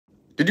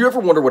Did you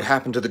ever wonder what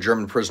happened to the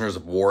German prisoners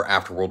of war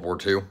after World War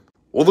II?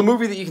 Well, the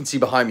movie that you can see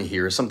behind me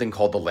here is something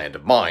called The Land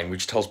of Mine,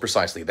 which tells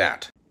precisely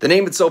that. The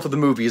name itself of the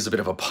movie is a bit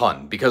of a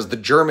pun, because the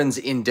Germans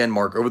in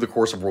Denmark over the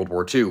course of World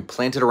War II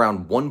planted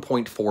around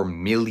 1.4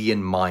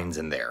 million mines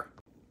in there.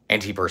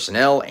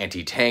 Anti-personnel,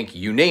 anti-tank,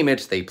 you name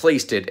it, they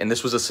placed it, and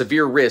this was a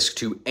severe risk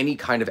to any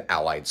kind of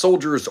Allied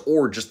soldiers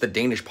or just the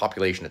Danish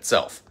population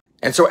itself.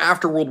 And so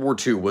after World War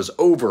II was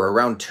over,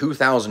 around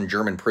 2,000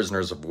 German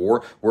prisoners of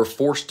war were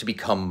forced to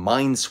become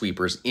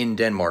minesweepers in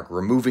Denmark,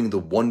 removing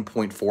the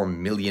 1.4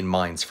 million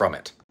mines from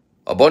it.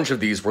 A bunch of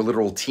these were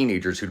literal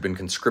teenagers who'd been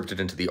conscripted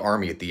into the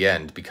army at the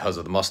end because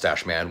of the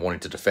mustache man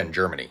wanting to defend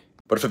Germany.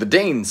 But for the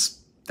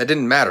Danes, that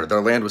didn't matter,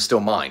 their land was still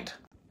mined.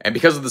 And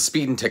because of the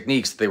speed and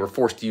techniques that they were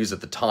forced to use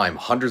at the time,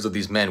 hundreds of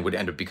these men would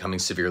end up becoming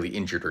severely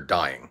injured or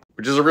dying.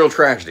 Which is a real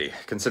tragedy,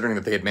 considering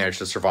that they had managed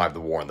to survive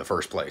the war in the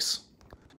first place.